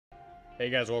Hey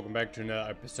guys, welcome back to another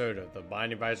episode of the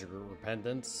Binding of Isaac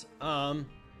Repentance. We're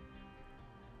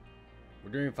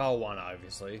doing file 1,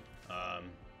 obviously.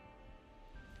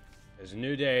 There's a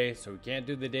new day, so we can't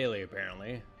do the daily,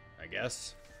 apparently. I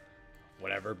guess.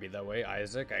 Whatever, be that way.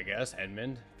 Isaac, I guess.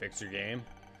 Edmund, fix your game.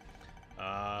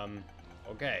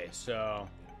 Okay, so...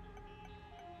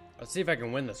 let's see if I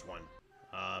can win this one.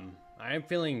 I am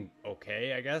feeling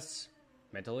okay, I guess.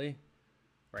 Mentally.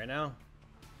 Right now.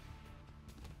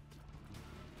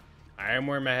 I am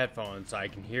wearing my headphones so I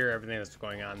can hear everything that's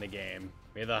going on in the game.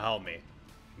 Maybe that'll help me.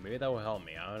 Maybe that will help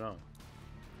me. I don't know.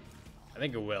 I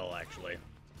think it will, actually.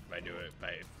 If I do it.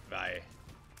 If I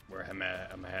wear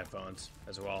my headphones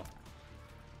as well.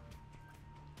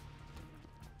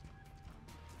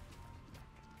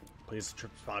 Please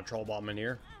spawn a troll bomb in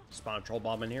here. Spawn a troll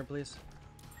bomb in here, please.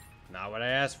 Not what I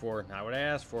asked for. Not what I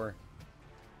asked for.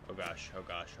 Oh gosh. Oh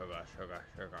gosh. Oh gosh. Oh gosh.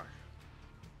 Oh gosh.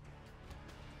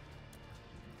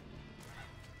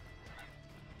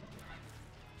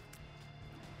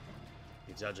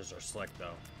 These judges are slick,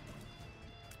 though.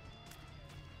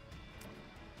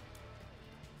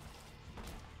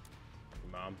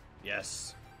 Mom.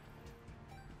 Yes.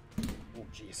 Oh,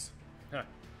 jeez. Huh.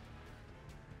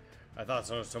 I thought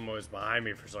someone was behind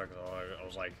me for a second. I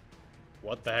was like,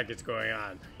 what the heck is going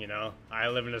on? You know? I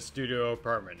live in a studio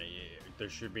apartment. There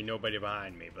should be nobody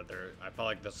behind me, but I felt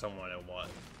like there's someone it was.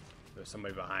 There's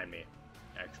somebody behind me,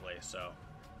 actually, so...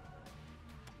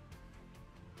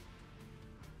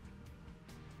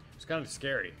 it's kind of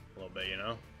scary, a little bit, you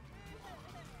know?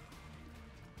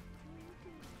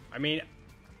 I mean,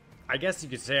 I guess you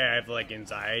could say I have, like,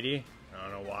 anxiety. I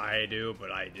don't know why I do,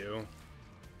 but I do.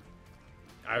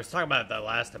 I was talking about that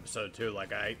last episode, too.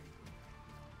 Like, I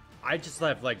just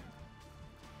have, like,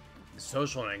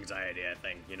 social anxiety, I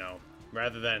think, you know?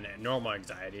 Rather than normal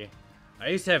anxiety. I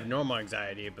used to have normal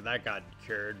anxiety, but that got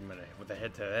cured with the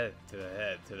head to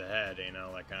the head, you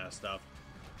know, that kind of stuff.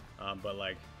 But,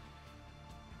 like...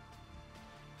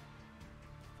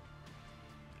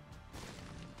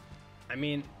 I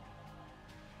mean,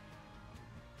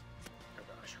 oh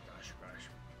gosh, oh gosh, oh gosh.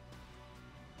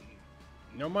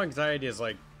 Normal anxiety is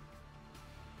like,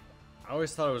 I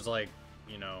always thought it was like,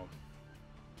 you know,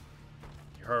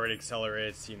 your heart rate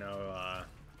accelerates, you know,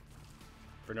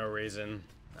 for no reason,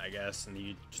 I guess, and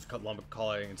you just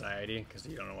call it anxiety because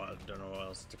you don't know what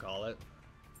else to call it,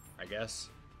 I guess.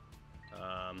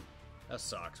 That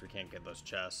sucks. We can't get those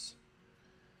chests.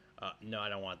 No, I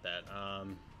don't want that.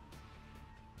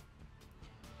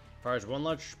 Fires one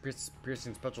large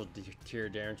piercing special tier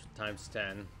damage times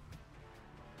 10.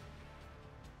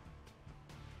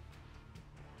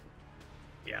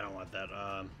 Yeah, I don't want that.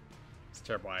 It's a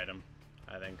terrible item,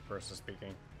 I think, personally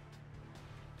speaking.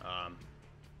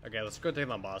 Okay, let's go take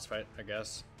on boss fight, I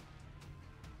guess.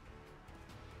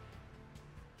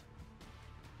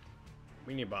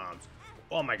 We need bombs.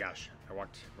 Oh my gosh, I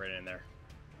walked right in there.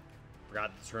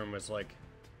 Forgot this room was like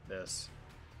this.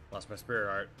 Lost my spirit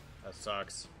art. That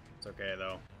sucks. It's okay,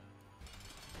 though.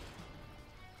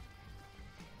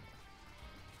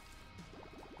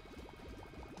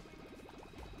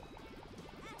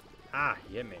 Ah,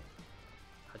 he hit me.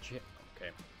 How'd you hit?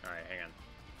 Okay. Alright, hang on.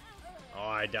 Oh,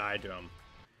 I died to him.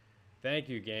 Thank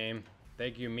you, game.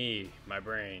 Thank you, me, my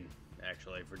brain,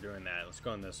 actually, for doing that. Let's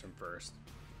go in this room first.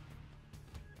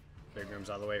 Big room's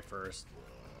out of the way first.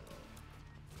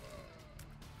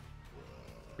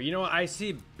 But you know what? I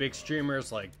see big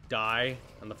streamers like die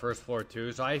on the first floor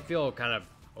too, so I feel kind of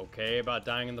okay about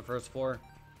dying in the first floor.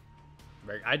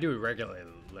 I do it regularly,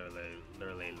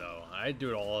 literally though. I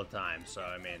do it all the time, so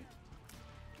I mean,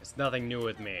 it's nothing new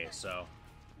with me. So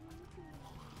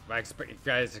if you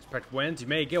guys expect wins, you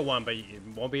may get one, but it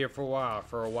won't be here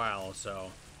for a while.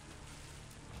 So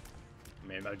I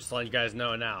mean, I'm just letting you guys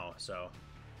know now. So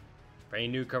for any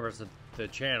newcomers to the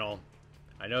channel,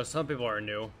 I know some people are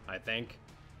new. I think.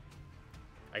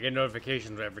 I get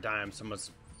notifications every time someone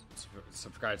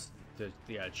subscribes to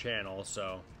the channel,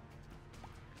 so...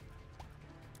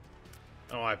 I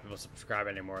don't know why people subscribe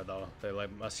anymore, though. They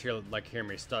must hear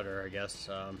me stutter, I guess,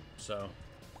 so...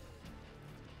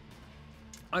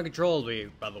 Uncontrollably,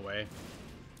 by the way.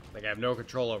 Like, I have no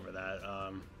control over that,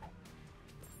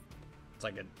 It's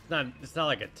like it's not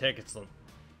like a tick, it's a...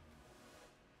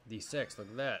 D6, look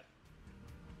at that.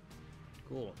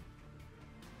 Cool.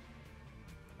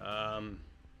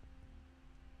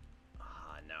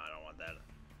 No, I don't want that.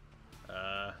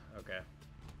 Okay.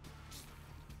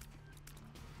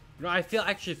 You know, I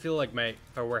actually feel like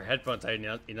if I wear headphones, I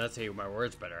enunciate my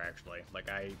words better, actually. Like,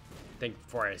 I think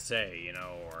before I say, you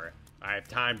know, or I have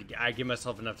time I give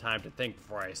myself enough time to think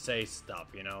before I say stuff,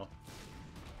 you know?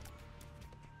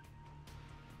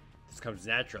 just comes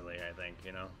naturally, I think,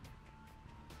 you know.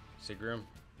 Secret room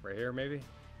right here, maybe?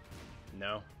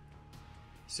 No.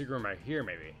 Secret room right here,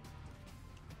 maybe.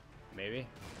 Maybe?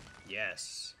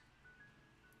 Yes.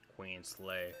 Queen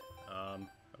Slay.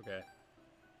 Okay.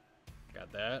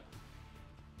 Got that.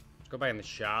 Let's go back in the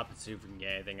shop and see if we can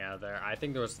get anything out of there. I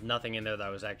think there was nothing in there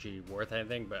that was actually worth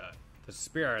anything, but the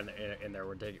spear in there,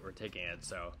 we're taking it,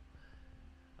 so.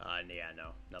 Yeah,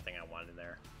 no. Nothing I wanted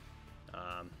there.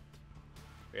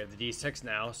 We have the D6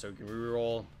 now, so we can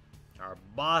reroll our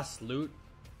boss loot.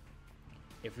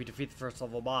 If we defeat the first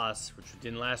level boss, which we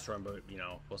didn't last run, but, you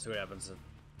know, we'll see what happens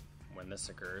when this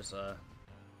occurs.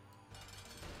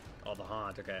 Oh, the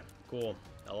Haunt. Okay, cool.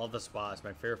 I love this boss.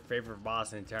 My favorite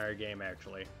boss in the entire game,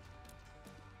 actually.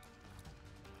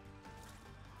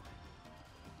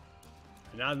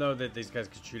 I did not know that these guys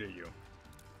could shoot at you.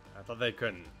 I thought they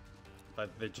couldn't. I thought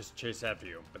they'd just chase after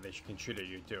you, but they can shoot at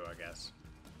you too, I guess.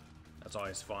 That's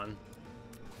always fun.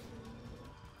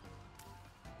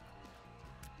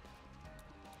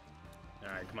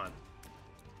 Alright, come on.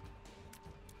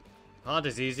 Haunt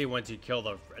is easy once you kill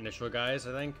the initial guys,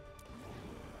 I think.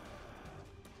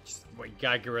 Just, well, you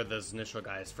gotta get rid of those initial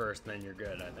guys first, and then you're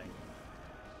good, I think.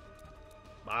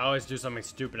 But I always do something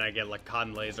stupid and I get like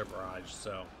cotton laser barrage,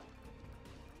 so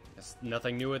that's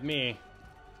nothing new with me.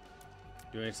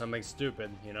 Doing something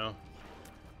stupid, you know.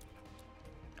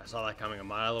 I saw that coming a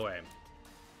mile away.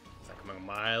 It's like coming a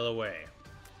mile away.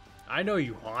 I know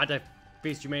you, Haunt. I've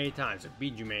faced you many times. I've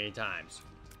beat you many times.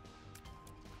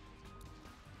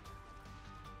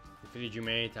 Defeated you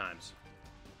many times.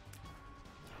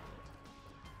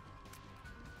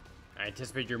 I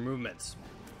anticipate your movements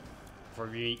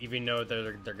before you even know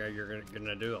that you're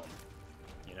gonna do them.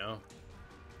 You know.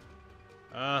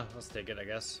 Let's take it, I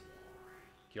guess.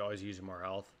 You always use more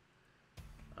health.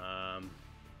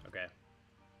 Okay.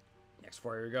 Next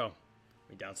floor, here we go.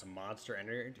 We down some monster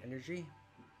energy.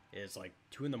 It's like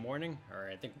 2 in the morning, or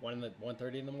I think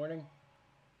 1:30 in the morning.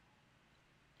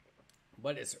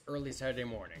 But it's early Saturday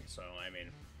morning, so I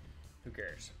mean, who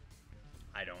cares?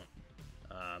 I don't.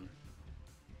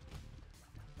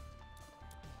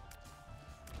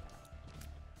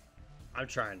 I'm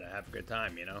trying to have a good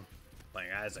time, you know,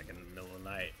 playing Isaac in the middle of the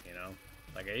night, you know,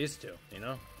 like I used to, you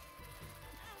know.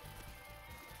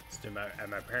 Just do at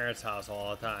my parents' house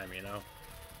all the time, you know.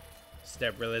 Stay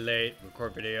up really late,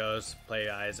 record videos, play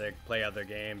Isaac, play other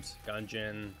games,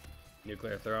 Gungeon,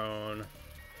 Nuclear Throne,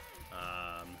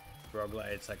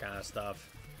 roguelites, that kind of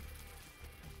stuff.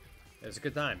 It was a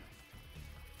good time.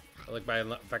 I look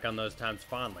back on those times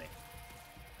fondly.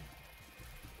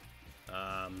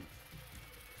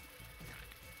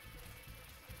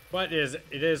 But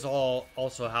it is all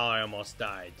also how I almost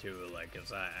died too. Like,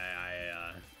 cause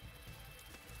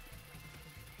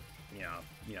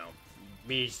you know,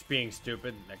 me just being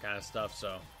stupid, that kind of stuff.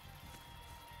 So,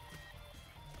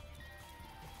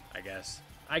 I guess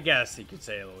you could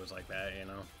say it was like that. You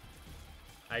know,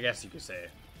 I guess you could say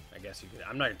it. I guess you could.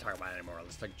 I'm not gonna talk about it anymore.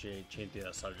 Let's change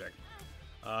the subject.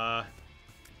 Trying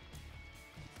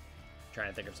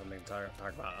to think of something to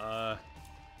talk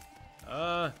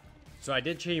about. So I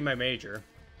did change my major,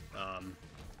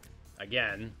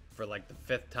 again, for like the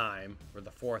 5th time, or the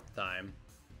 4th time.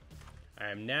 I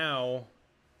am now,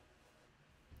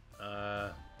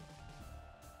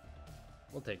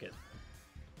 we'll take it.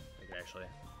 Actually.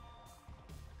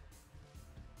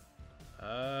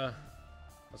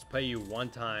 Let's play you 1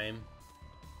 time,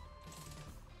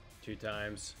 2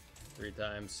 times, 3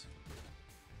 times.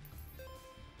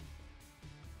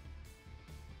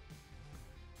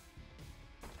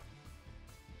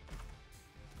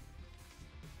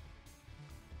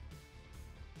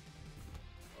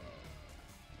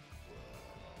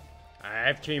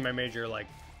 I've changed my major, like,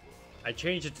 I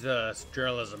changed it to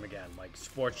journalism again, like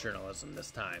sports journalism this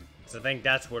time. So I think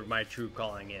that's what my true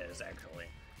calling is, actually.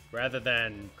 Rather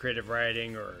than creative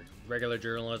writing or regular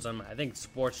journalism, I think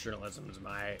sports journalism is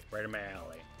right in my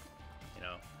alley. You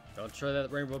know, don't show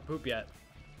that rainbow poop yet.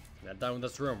 We're not done with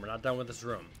this room. We're not done with this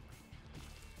room.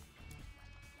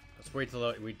 Let's wait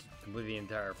till we complete the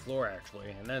entire floor,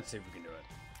 actually, and then see if we can do it.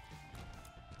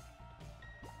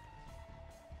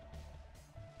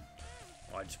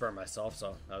 Oh, I just burned myself,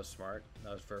 so that was smart.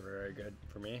 That was very, very good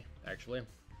for me, actually. A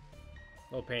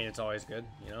little pain, it's always good,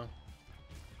 you know.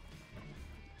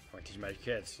 I want to teach my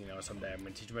kids, you know, someday I'm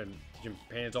going to teach them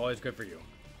pain is always good for you.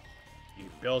 You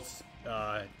build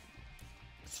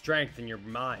strength in your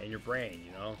mind, in your brain,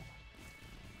 you know.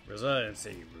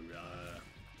 Resiliency,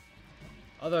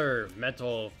 other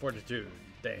mental fortitude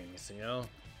things, you know.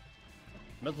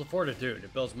 Mental fortitude,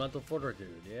 it builds mental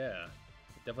fortitude, yeah.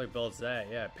 It definitely builds that,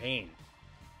 yeah, pain.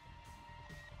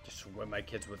 Just whip my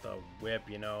kids with a whip,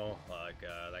 you know, like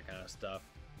that kind of stuff.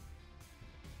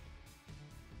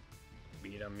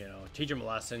 Beat them, you know, teach them a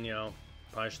lesson, you know,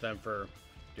 punish them for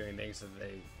doing things that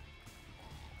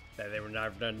they were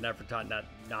never taught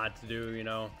not to do, you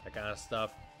know, that kind of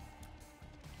stuff.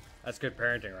 That's good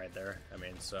parenting right there. I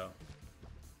mean, so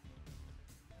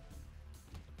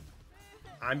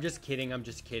I'm just kidding. I'm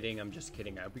just kidding. I'm just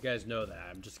kidding. I hope you guys know that.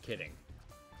 I'm just kidding.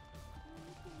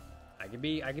 I can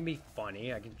be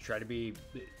funny. I can try to do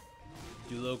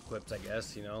little quips, I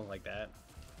guess, you know, like that.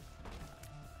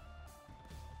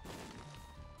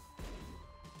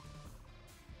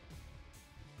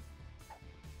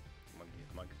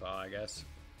 Monkey paw, I guess.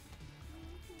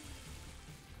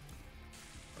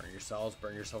 Burn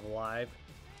yourself alive.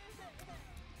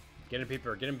 Get a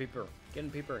peeper, get a peeper, get a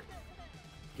peeper,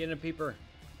 get a peeper.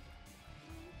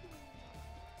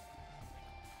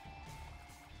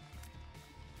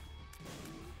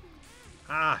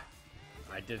 Ah!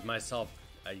 I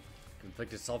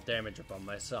inflicted self-damage upon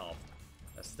myself.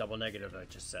 That's double negative I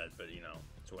just said, but you know,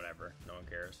 it's whatever. No one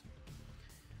cares.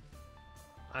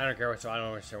 I don't care, so I don't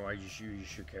understand why you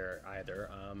should care either.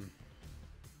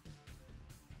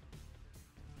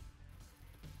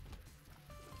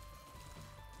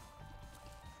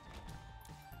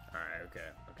 Alright,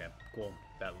 okay, cool.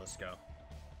 Let's go.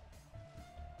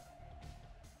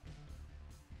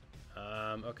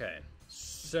 Okay,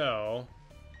 so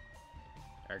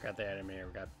I got the enemy,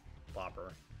 we got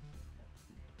Plopper.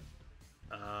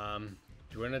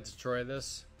 Do we want to destroy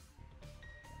this?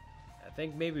 I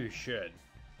think maybe we should.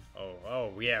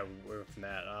 Oh yeah, we're from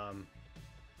that.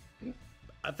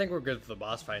 I think we're good for the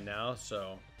boss fight now,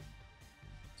 so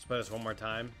let's play this one more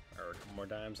time, or a couple more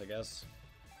times, I guess.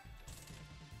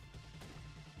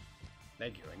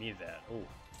 Thank you, I need that. Ooh.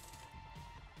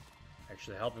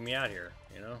 Actually helping me out here,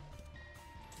 you know?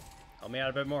 Help me out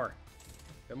a bit more.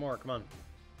 Come on.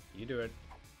 You do it.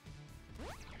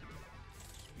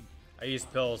 I use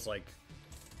pills like...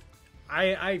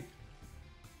 I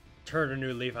turned a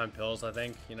new leaf on pills, I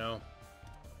think, you know?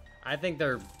 I think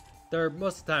they're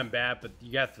most of the time bad, but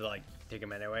you have to, like, take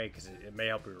them anyway, because it may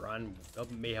help you run,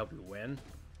 it may help you win,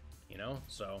 you know?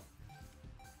 So...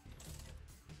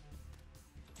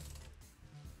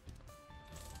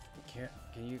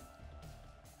 Can you...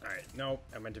 Alright, no,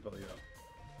 I meant to build you up.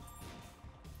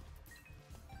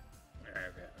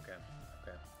 Alright, okay,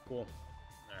 cool.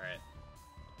 Alright.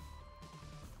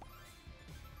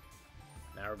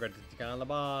 Now we're going to take on the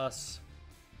boss.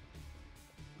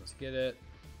 Let's get it.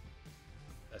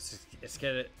 Let's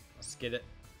get it. Let's get it.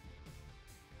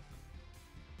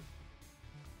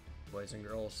 Boys and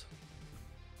girls.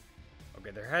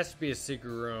 Okay, there has to be a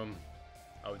secret room.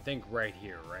 I would think right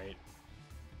here, right?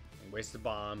 Waste a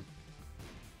bomb,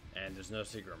 and there's no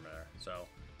secret room there, so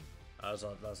that's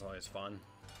always fun.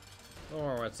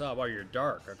 Oh, what's up? Oh, you're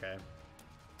dark. Okay,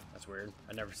 that's weird.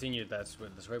 I've never seen you this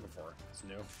way before. It's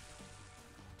new.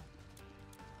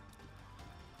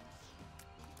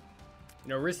 You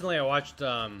know, recently I watched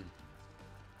a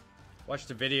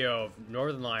video of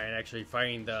Northern Lion actually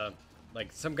fighting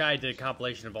some guy did a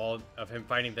compilation of all of him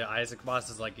fighting the Isaac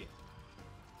bosses like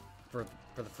for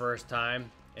the first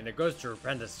time. And it goes to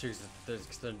Repentance too,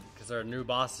 because there are new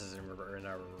bosses in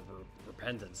our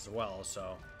Repentance as well.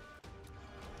 So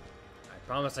I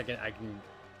promise I can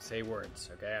say words.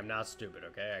 Okay, I'm not stupid.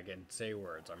 Okay, I can say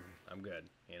words. I'm good.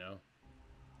 You know.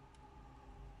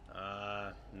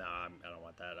 No, I don't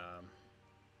want that.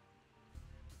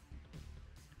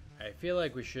 I feel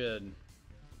like we should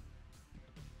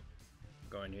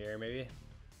go in here maybe.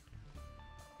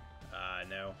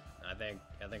 No, I think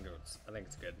it's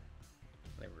good.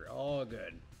 I think we're all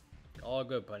good. All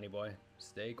good, Pony Boy.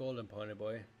 Stay golden, Pony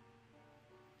Boy.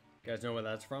 You guys know where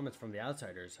that's from? It's from The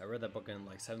Outsiders. I read that book in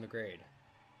like 7th grade.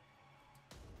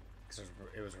 Because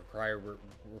it was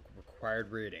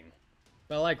required reading.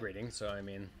 But I like reading, so I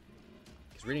mean...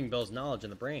 Because reading builds knowledge in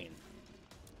the brain.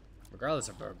 Regardless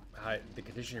of the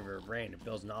condition of your brain, it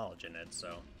builds knowledge in it,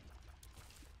 so...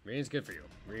 Reading's good for you.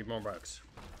 Read more books.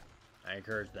 I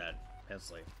encourage that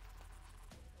immensely.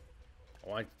 I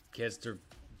want kids to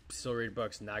still read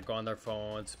books and not go on their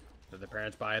phones, that their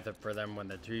parents buy it for them when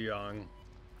they're too young.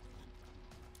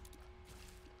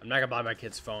 I'm not gonna buy my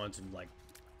kids phones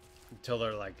until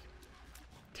they're like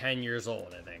 10 years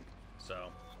old, I think.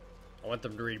 So I want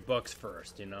them to read books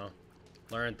first, you know,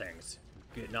 learn things,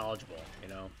 get knowledgeable, you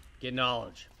know, get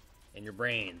knowledge in your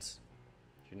brains.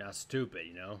 You're not stupid,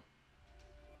 you know.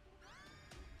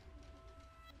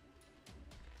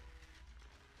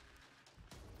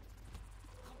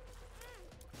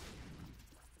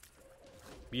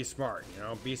 Be smart, you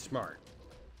know, be smart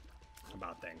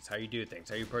about things, how you do things,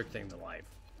 how you approach things in life.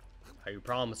 how you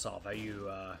problem solve, how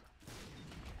you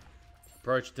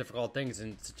approach difficult things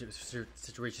in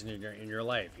situations in your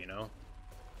life. You know,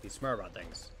 be smart about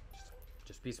things.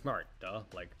 Just be smart, duh.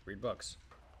 Like read books,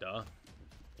 duh.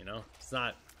 You know, it's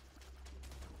not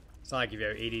like if you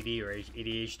have ADD or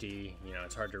ADHD, you know,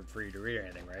 it's hard for you to read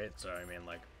anything, right? So I mean,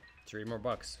 like, just read more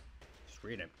books. Just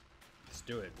read it. Just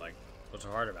do it. Like, what's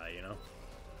so hard about it, you know?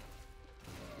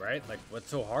 Right? Like, what's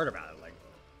so hard about it? Like,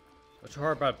 what's so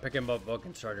hard about picking up a book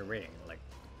and starting reading? Like,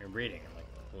 and reading. Like,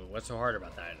 what's so hard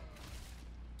about that?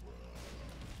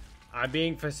 I'm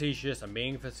being facetious. I'm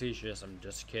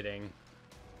just kidding.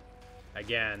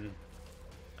 Again,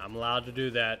 I'm allowed to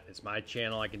do that. It's my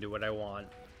channel. I can do what I want.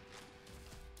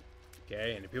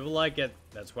 Okay, and if people like it,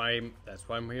 that's why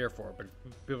I'm here for. But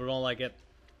if people don't like it,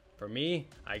 for me,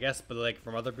 I guess, but like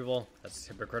from other people, that's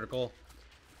hypocritical.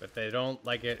 But if they don't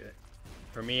like it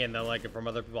for me and they like it from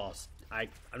other people, I'm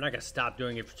not gonna stop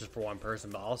doing it just for one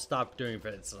person, but I'll stop doing it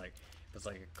if it's like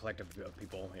a collective of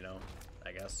people, you know.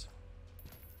 I guess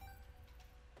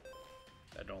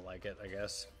that don't like it. I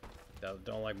guess that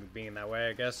don't like me being that way.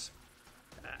 I guess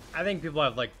I think people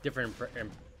have like different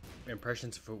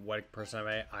impressions for what person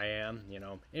I am, you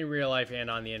know, in real life and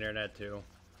on the internet too.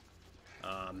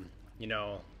 You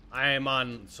know, I am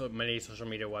on so many social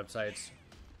media websites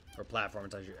or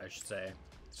platforms, I should say.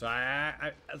 So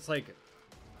it's like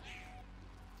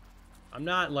I'm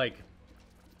not like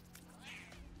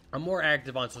I'm more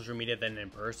active on social media than in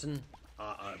person.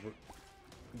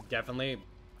 Definitely,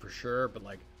 for sure. But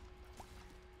like,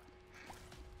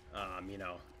 you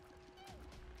know,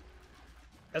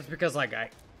 that's because like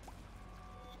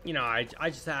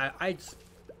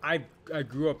I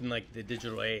grew up in like the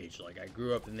digital age. Like I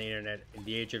grew up in the internet, in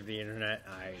the age of the internet.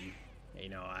 I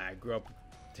grew up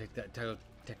with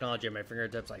technology at my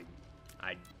fingertips.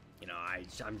 I'm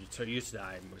just so used to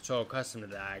that. I'm so accustomed to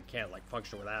that. I can't like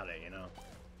function without it. You know,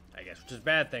 I guess, which is a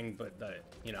bad thing. But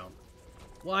you know,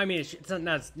 well, I mean, it's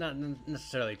not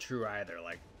necessarily true either.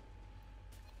 Like,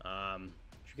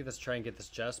 should we try and get this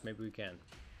chest? Maybe we can.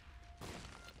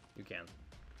 You can.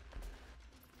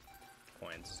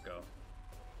 Coins, let's go.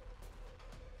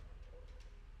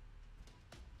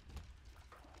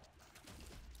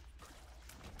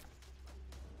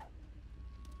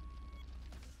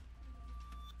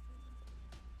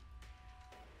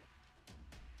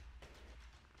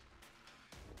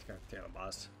 Damn it,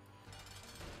 boss.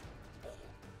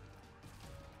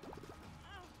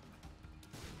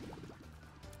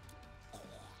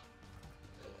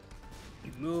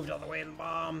 You moved all the way to the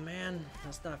bomb, man.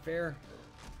 That's not fair.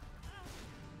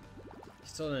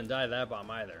 Still didn't die to that bomb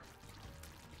either.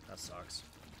 That sucks.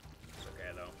 It's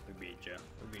okay though. We beat you.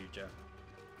 We beat you.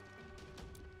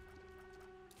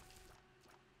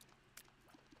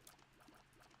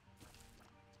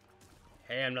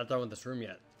 Hey, I'm not done with this room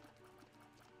yet.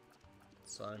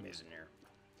 Still enemies in here.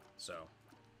 So.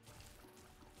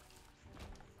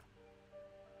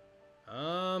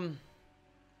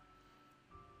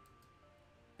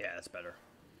 Yeah, that's better.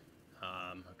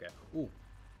 Okay. Ooh.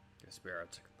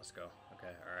 Spirits. Let's go.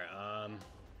 Okay, alright.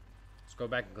 Let's go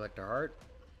back and collect our heart.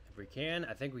 If we can.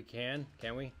 I think we can.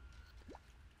 Can we?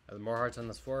 Are there more hearts on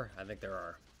this floor? I think there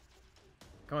are.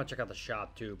 Come on, check out the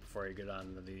shop too before you get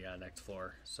on to the next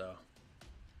floor. So.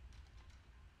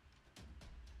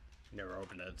 Never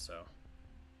opened it, so.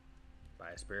 Buy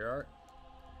a spirit art.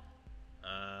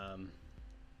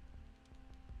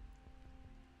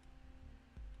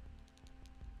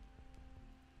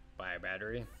 Buy a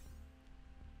battery.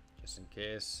 Just in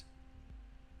case.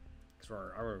 Because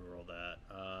I'm gonna roll that.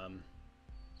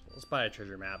 So let's buy a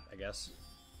treasure map, I guess.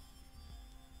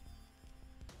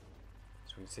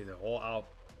 So we can see the whole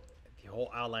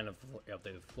outline of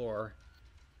the floor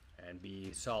and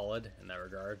be solid in that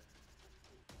regard.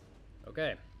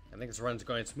 Okay, I think this run's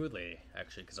going smoothly,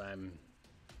 actually, because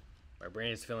my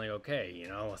brain is feeling okay, you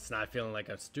know? It's not feeling like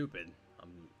I'm stupid.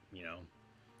 You know,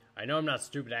 I know I'm not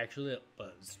stupid, actually,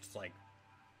 but it's just like,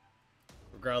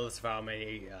 regardless of how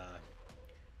many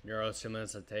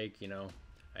neurostimulants I take, you know,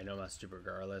 I know I'm not stupid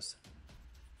regardless.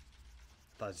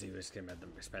 Thought he was going to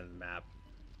expand the map.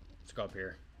 Let's go up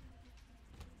here.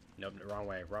 Nope, wrong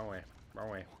way, wrong way, wrong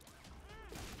way.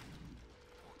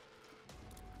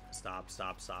 Stop,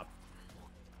 stop, stop.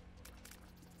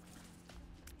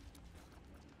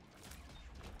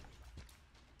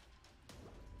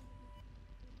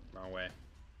 Wrong way.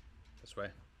 This way,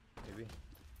 maybe.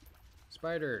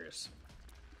 Spiders.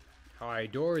 How I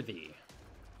adore thee.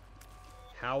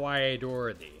 How I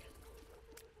adore thee.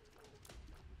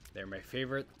 They're my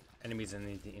favorite enemies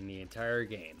in the entire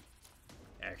game.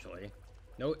 Actually.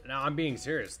 No, I'm being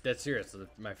serious. That's serious.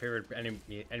 My favorite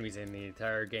enemies in the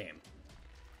entire game.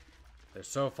 They're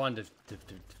so fun to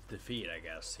defeat, I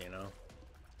guess, you know?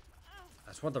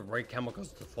 I just want the right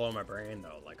chemicals to flow in my brain,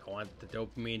 though. Like, I want the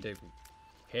dopamine to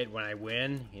hit when I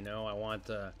win, you know? I want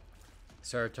the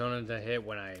serotonin to hit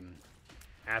when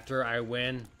after I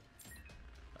win.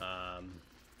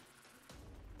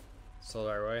 Still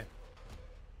the right way?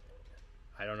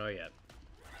 I don't know yet.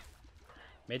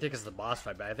 May take us to the boss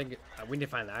fight, but I think we need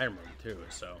to find the item room, too,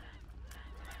 so...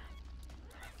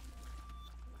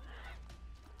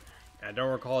 I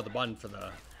don't recall the button for the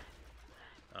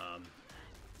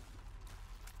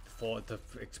to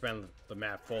expand the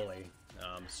map fully,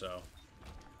 so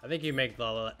I think you make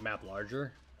the map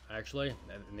larger. Actually,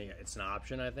 it's an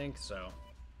option, I think. So,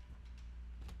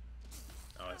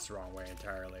 oh, it's the wrong way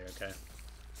entirely. Okay.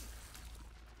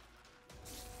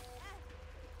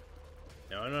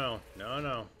 No.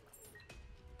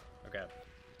 Okay.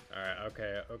 All right.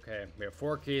 Okay. We have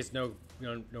 4 keys. No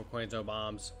coins. No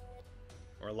bombs.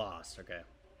 We're lost. Okay.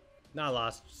 Not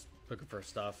lost. Just looking for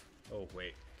stuff. Oh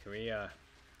wait. Can we?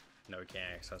 No, we can't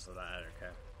access that. Okay.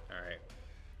 All right.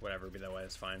 Whatever. Be that way.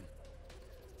 It's fine.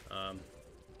 I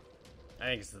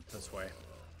think it's this way.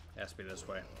 It has to be this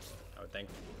way. I would think.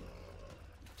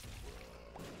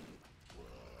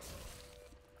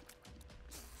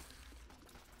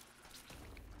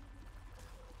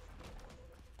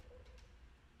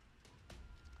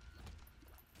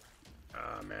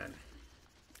 Oh man.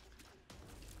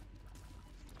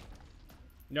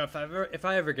 You know, if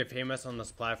I ever get famous on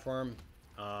this platform,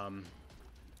 I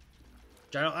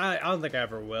don't think I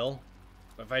ever will.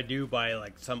 But if I do, by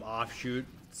like some offshoot,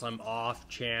 some off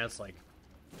chance, like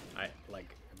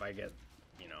if I get,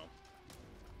 you know,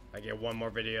 I get one more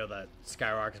video that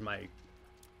skyrockets my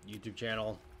YouTube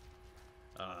channel,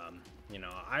 you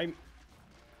know,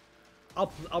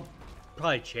 I'll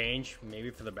probably change,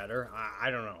 maybe for the better.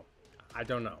 I don't know. I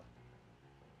don't know.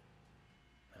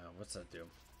 What's that do?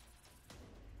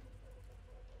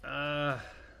 No.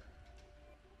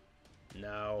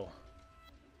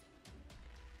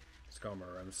 Let's go in my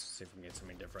rooms, see if we can get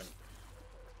something different.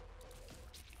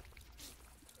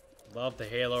 Love the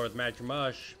Halo with Magic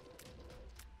Mush.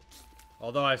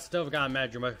 Although I've still gotten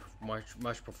Magic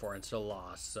Mush before and still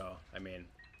lost, so, I mean.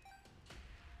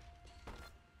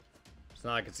 It's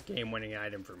not like it's a game-winning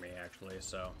item for me, actually,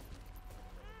 so.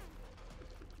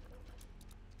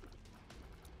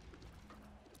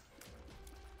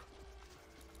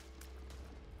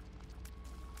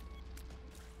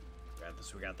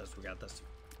 We got this. We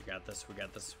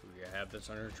have this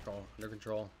under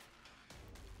control.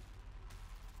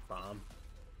 Bomb.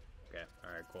 Okay,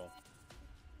 alright, cool.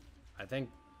 I think,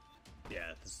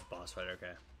 yeah, this is the boss fight,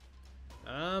 okay.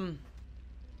 Let's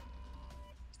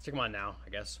take him on now, I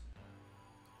guess.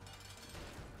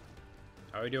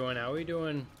 How we doing?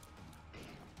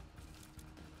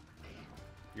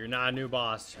 You're not a new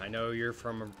boss. I know you're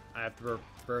from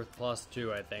Afterbirth Plus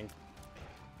 2, I think.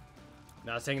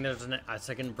 Not saying there's a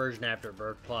second version after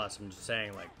Birth Plus. I'm just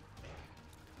saying, like,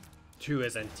 2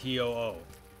 as in TOO.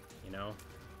 You know?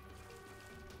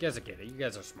 You guys get it. You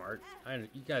guys are smart.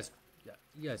 You guys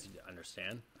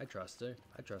understand. I trust it.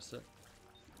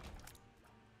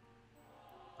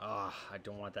 Ah, I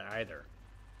don't want that either.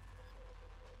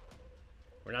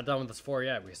 We're not done with this floor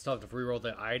yet. We still have to reroll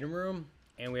the item room,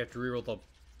 and we have to reroll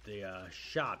the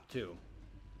shop too.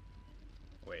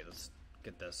 Wait, let's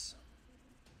get this.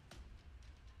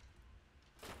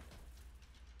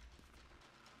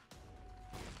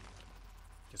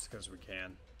 Just because we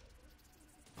can.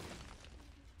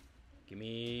 Give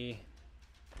me...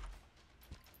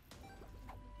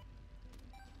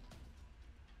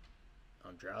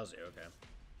 I'm drowsy, okay.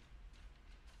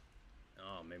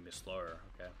 Oh, maybe slower,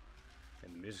 okay.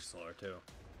 And the music's slower too.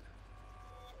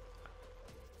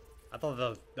 I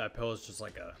thought that pill was just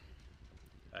like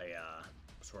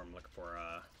what's the word I'm looking for,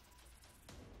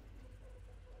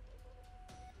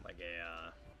 like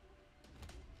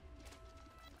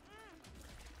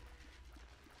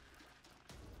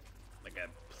a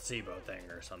placebo thing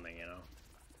or something, you know?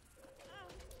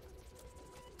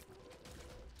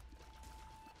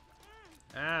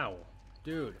 Ow!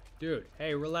 Dude,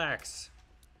 hey, relax.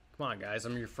 Come on, guys,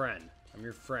 I'm your friend.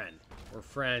 We're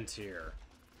friends here.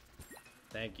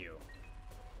 Thank you.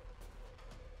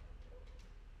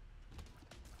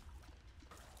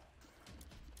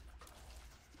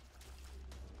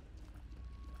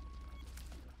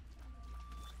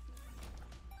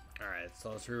 Alright,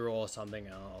 so let's reroll something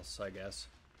else, I guess.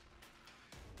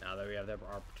 Now that we have that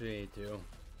opportunity to.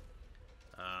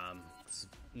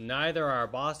 Neither our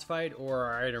boss fight or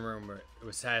our item room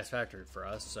was satisfactory for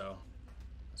us, so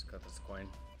let's cut this coin.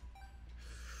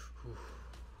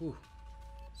 Whew.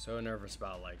 So nervous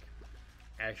about, like,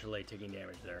 actually taking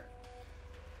damage there.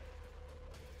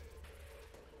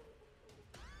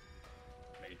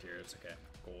 Mega tears, okay.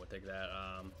 Cool, we'll take that.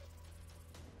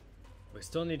 We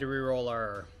still need to reroll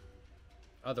our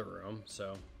other room,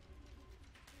 so.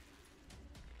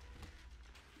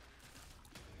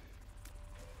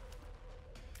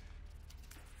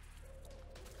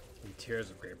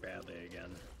 Tears of Great Badly again.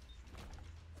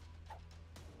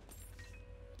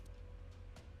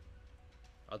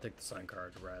 I'll take the Sun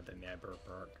cards rather than the Emperor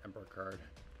card.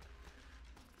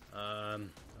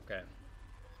 Okay.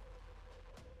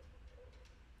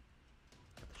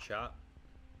 Got the shot.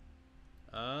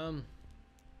 I'll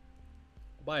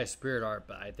buy a Spirit Art,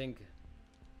 but I think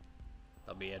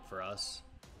that'll be it for us.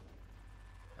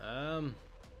 I mean,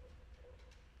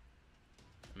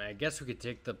 I guess we could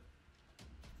take the.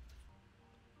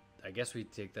 I guess we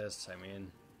take this. I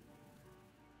mean,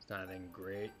 it's not anything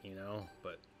great, you know,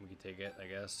 but we could take it, I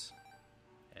guess,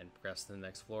 and progress to the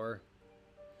next floor.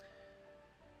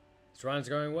 This run's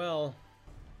going well.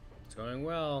 It's going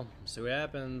well. Let's see what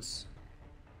happens.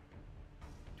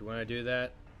 Do you want to do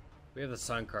that? We have the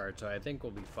Sun card, so I think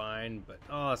we'll be fine, but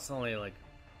oh, it's only like.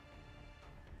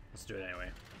 Let's do it anyway.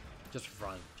 Just for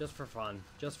fun. Just for fun.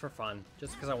 Just for fun.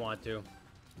 Just because I want to.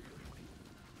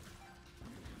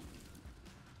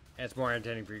 And it's more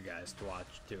entertaining for you guys to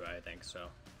watch too, I think, so.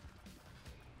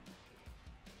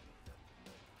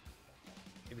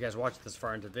 If you guys watch this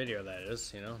far into the video, that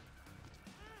is, you know.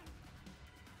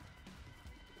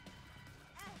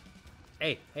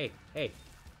 Hey, hey, hey.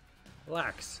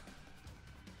 Relax.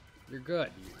 You're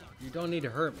good. You don't need to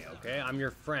hurt me, okay? I'm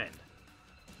your friend.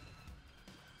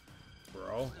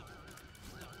 Bro.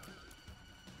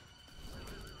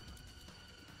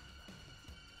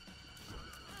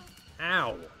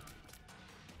 Ow!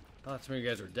 I thought some of you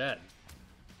guys were dead.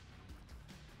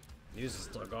 News is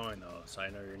still going though, so I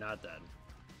know you're not dead.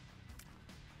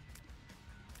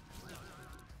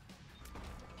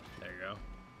 There you go.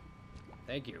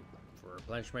 Thank you for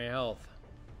replenishing my health.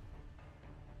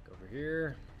 Go over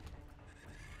here.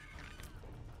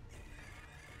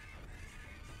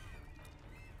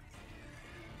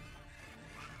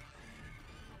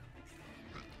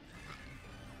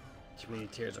 Too many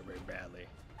tears are very badly.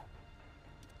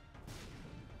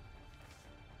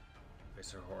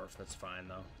 Waste our Horf, that's fine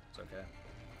though. It's okay.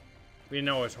 We didn't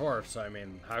know it was Horf, so I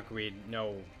mean, how could we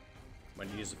know when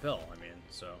to use the pill? I mean,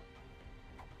 so.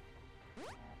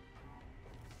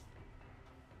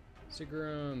 Secret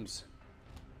rooms.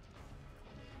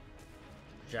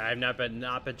 Which I have not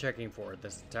been checking for it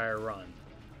this entire run.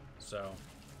 So,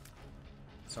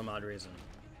 some odd reason,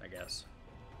 I guess.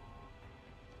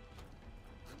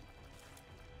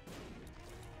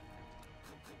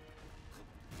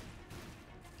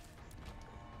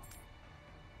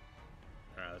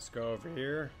 Alright, let's go over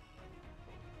here.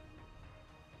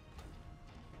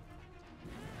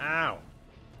 Ow!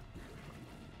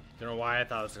 Don't know why I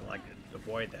thought I was gonna like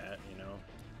avoid that, you know.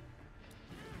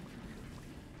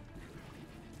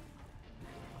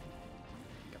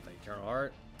 Got the Eternal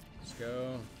Heart. Let's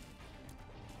go.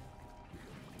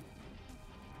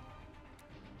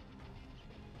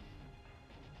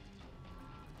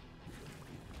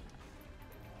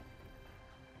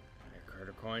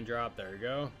 Critter coin drop. There we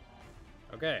go.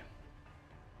 Okay.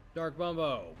 Dark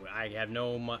Bumbo. I have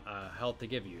no health to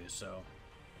give you, so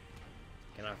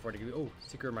cannot afford to give you. Oh,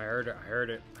 Secret Room. I heard it. I heard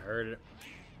it. I heard it.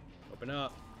 Open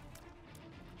up.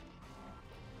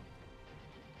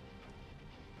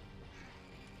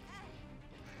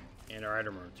 And our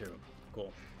item room too.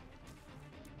 Cool.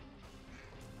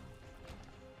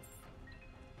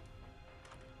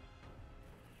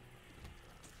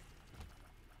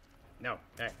 No.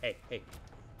 Hey, hey, hey.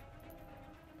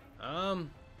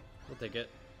 We'll take it.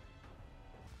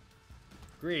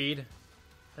 Greed. What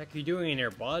the heck are you doing in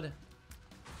here, bud?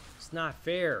 It's not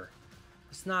fair.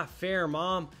 It's not fair,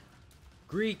 Mom.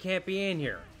 Greed can't be in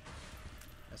here.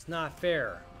 That's not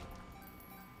fair.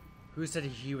 Who said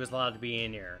he was allowed to be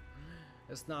in here?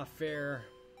 It's not fair.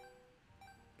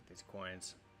 Get these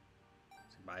coins.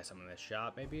 Let's buy some in this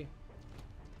shop, maybe.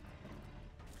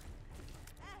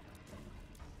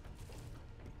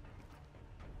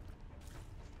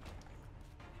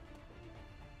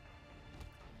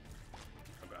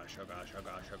 Oh gosh, oh gosh, oh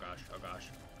gosh, oh gosh.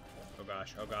 Oh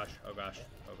gosh, oh gosh, oh gosh,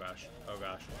 oh gosh, oh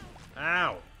gosh.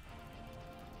 Ow!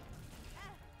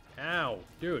 Ow!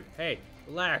 Dude, hey,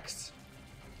 relax.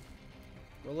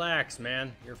 Relax,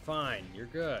 man. You're fine. You're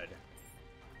good.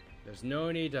 There's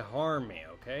no need to harm me,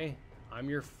 okay? I'm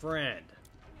your friend.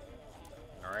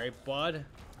 Alright, bud?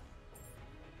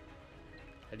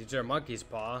 I deserve monkey's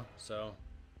paw, so.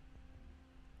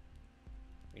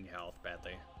 We need health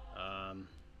badly.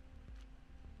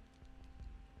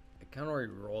 kind of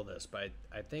re-roll this, but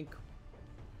I think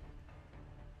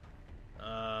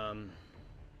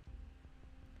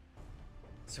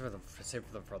save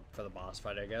for the boss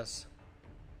fight, I guess.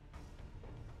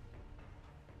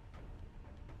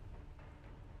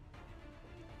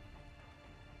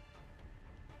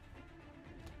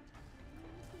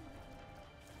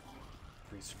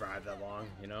 If we survive that long,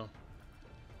 you know.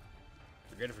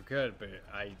 We're good if we could, but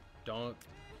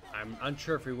I'm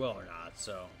unsure if we will or not,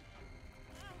 so.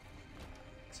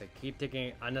 So keep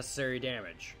taking unnecessary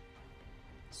damage.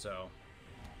 So.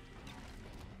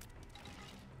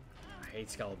 I hate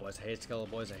Skeletal Boys, I hate Skeletal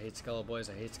Boys, I hate Skeletal Boys,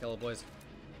 I hate Skeletal Boys.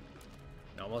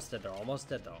 They're almost dead, they're almost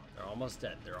dead though. They're almost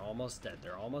dead, they're almost dead,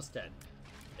 they're almost dead.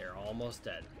 They're almost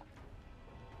dead.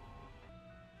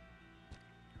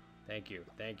 Thank you,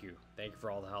 thank you. Thank you for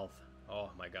all the health. Oh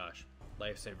my gosh.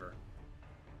 Lifesaver.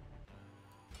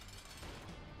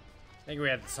 I think we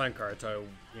had the sun card, so,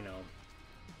 you know.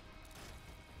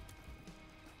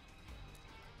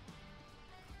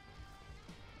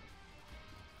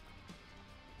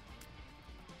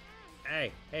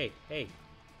 Hey, hey, hey.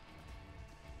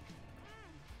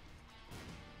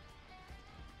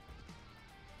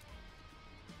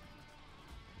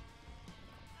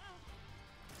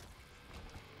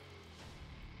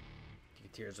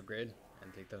 Take Tears of Grid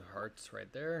and take the hearts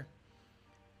right there.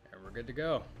 And we're good to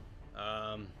go.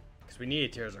 Because we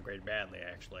need Tears of Grid badly,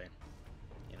 actually.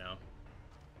 You know.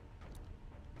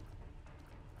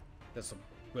 This will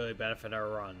really benefit our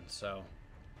run, so.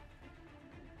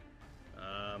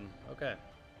 Okay.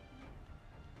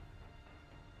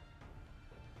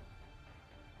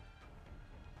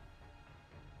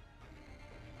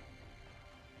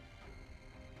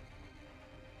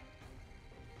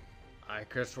 I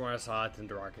could have sworn I saw it in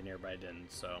the rocket here, but I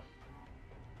didn't, so.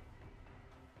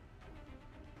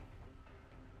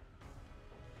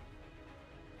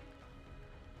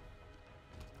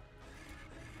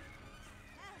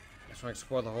 I just want to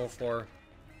explore the whole floor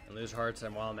and lose hearts,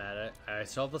 and while I'm at it, I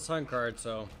still have the sun card,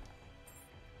 so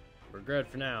we're good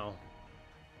for now.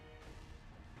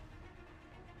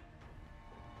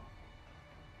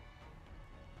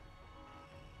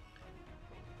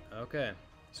 Okay,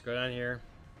 let's go down here.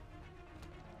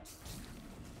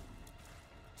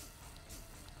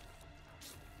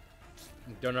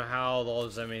 Don't know how all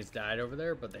those enemies died over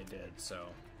there, but they did, so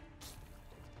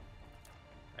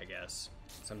I guess.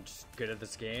 So I'm just good at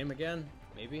this game again,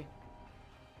 maybe?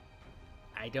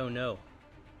 I don't know.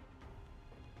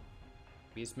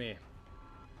 Beats me.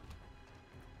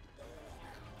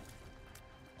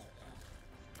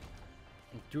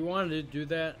 Do we want to do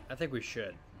that? I think we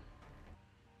should.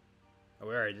 Oh,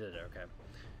 we already did it, okay.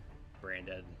 Brain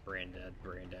dead, brain dead,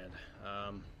 brain dead.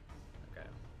 Okay.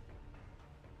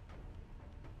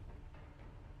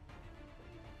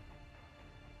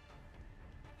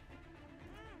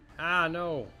 Ah,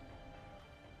 no!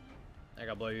 I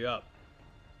gotta blow you up.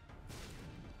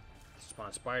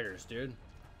 Spawn spiders, dude.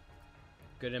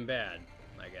 Good and bad,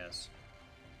 I guess.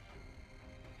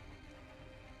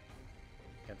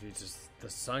 Have to use the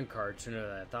sun card sooner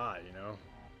than I thought, you know?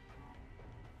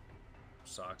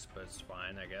 Sucks, but it's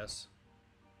fine, I guess.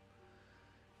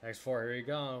 Next floor, here we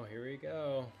go, here we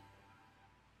go.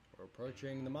 We're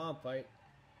approaching the mob fight.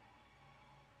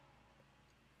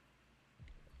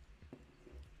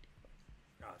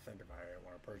 I think if I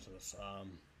want to purchase this, let's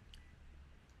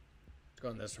go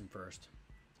on this one first.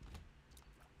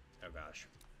 Oh gosh.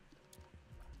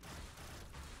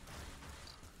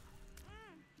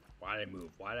 Why'd I move?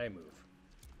 Why'd I move?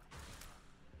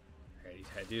 I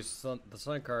had to use the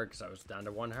sun card because I was down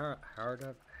to one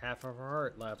half of a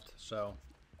heart left, so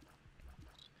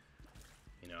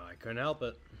you know I couldn't help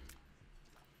it.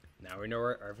 Now we know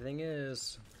where everything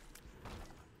is.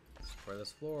 Let's explore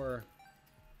this floor.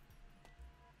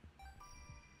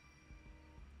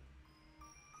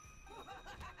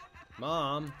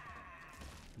 Mom,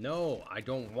 no, I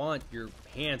don't want your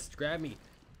hands to grab me.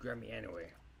 Grab me anyway.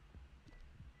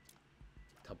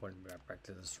 Teleport back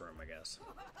to this room, I guess.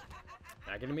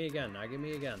 Not getting me again. Not getting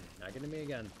me again. Not getting me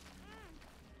again.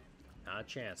 Not a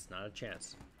chance. Not a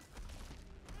chance.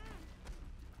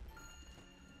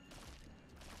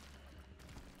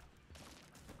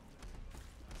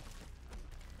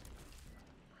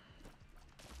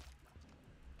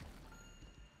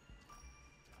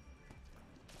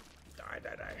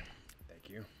 Die. Thank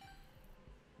you.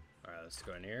 Alright, let's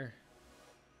go in here.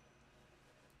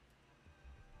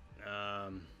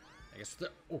 I guess he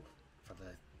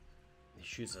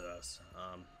shoots at us.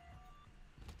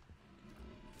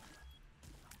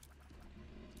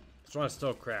 This one's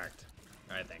still cracked,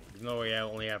 I think. Even though we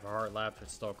only have a heart left,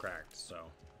 it's still cracked,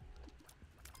 so.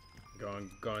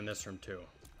 Going this room too.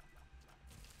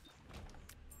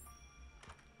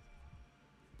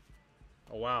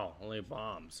 Oh wow, only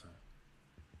bombs.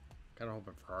 Kind of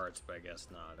hoping for hearts, but I guess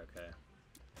not. Okay.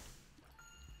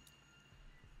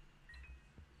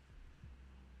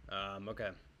 Okay.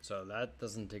 So that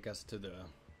doesn't take us to the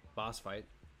boss fight.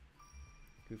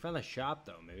 Can we find the shop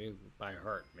though? Maybe buy a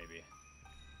heart. Maybe.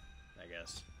 I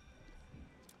guess.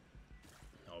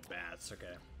 Oh, bats.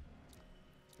 Okay.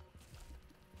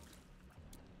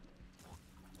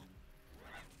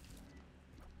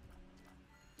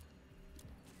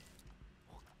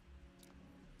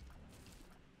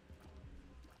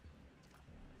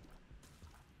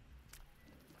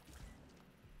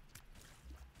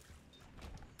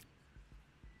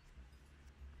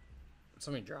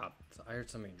 Something dropped. I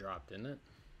heard something dropped, didn't it?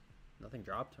 Nothing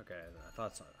dropped? Okay, I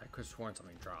thought so. I could have sworn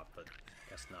something dropped, but I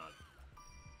guess not.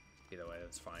 Either way,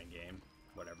 that's fine, game.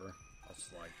 Whatever. I'll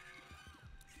just like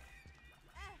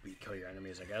kill your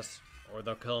enemies, I guess. Or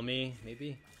they'll kill me,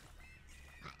 maybe.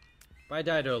 If I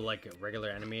die to like a regular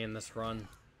enemy in this run,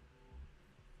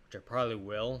 which I probably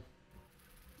will.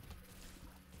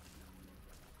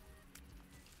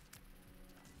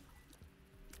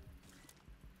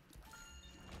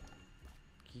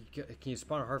 Can you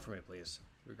spawn a heart for me, please?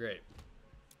 It'd be great.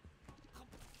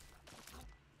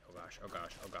 Oh gosh, oh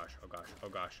gosh, oh gosh, oh gosh, oh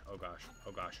gosh, oh gosh,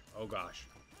 oh gosh, oh gosh.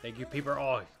 Thank you, Peeper.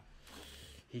 Oh,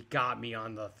 he got me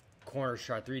on the corner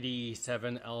shot.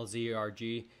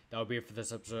 3D7LZRG. That will be it for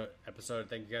this episode.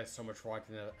 Thank you guys so much for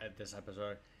watching this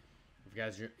episode. If you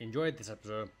guys enjoyed this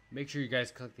episode, make sure you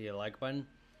guys click the like button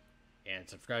and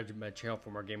subscribe to my channel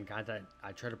for more gaming content.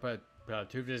 I try to put out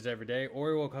 2 videos every day,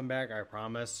 or we'll come back, I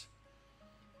promise.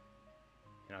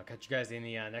 And I'll catch you guys in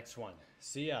the next one.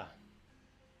 See ya.